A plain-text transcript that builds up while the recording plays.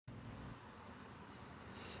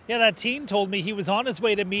Yeah, that teen told me he was on his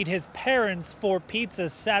way to meet his parents for pizza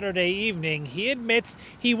Saturday evening. He admits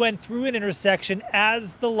he went through an intersection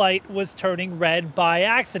as the light was turning red by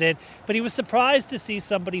accident, but he was surprised to see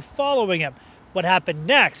somebody following him. What happened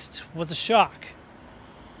next was a shock.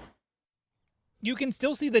 You can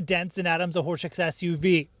still see the dents in Adam Zahorchik's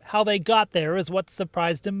SUV. How they got there is what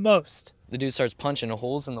surprised him most. The dude starts punching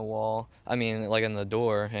holes in the wall, like in the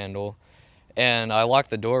door handle. And I locked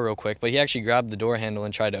the door real quick, but he actually grabbed the door handle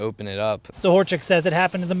and tried to open it up. Zahorchik says it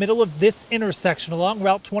happened in the middle of this intersection along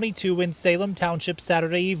Route 22 in Salem Township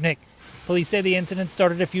Saturday evening. Police say the incident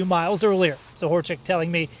started a few miles earlier. Zahorchik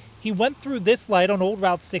telling me he went through this light on Old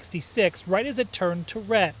Route 66 right as it turned to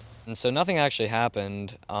red. And so nothing actually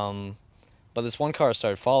happened, but this one car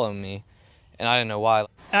started following me, and I didn't know why.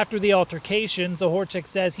 After the altercation, Zahorchik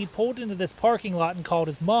says he pulled into this parking lot and called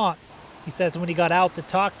his mom. He says when he got out to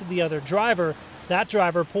talk to the other driver, that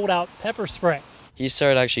driver pulled out pepper spray. He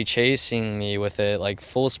started actually chasing me with it, like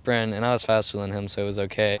full sprint, and I was faster than him, so it was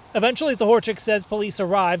okay. Eventually, Zahorchik says police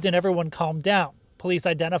arrived and everyone calmed down. Police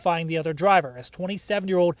identifying the other driver as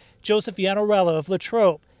 27-year-old Joseph Yanarella of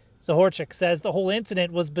Latrobe. Zahorchik says the whole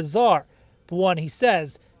incident was bizarre, but one he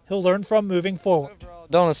says he'll learn from moving forward.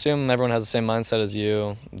 Don't assume everyone has the same mindset as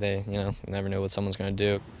you. You never know what someone's going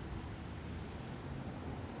to do.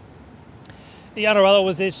 Yanarella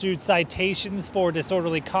was issued citations for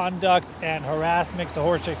disorderly conduct and harassment.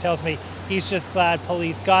 Zahorchik tells me he's just glad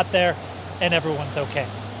police got there and everyone's okay.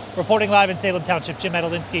 Reporting live in Salem Township, Jim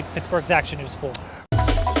Adelinsky, Pittsburgh's Action News 4.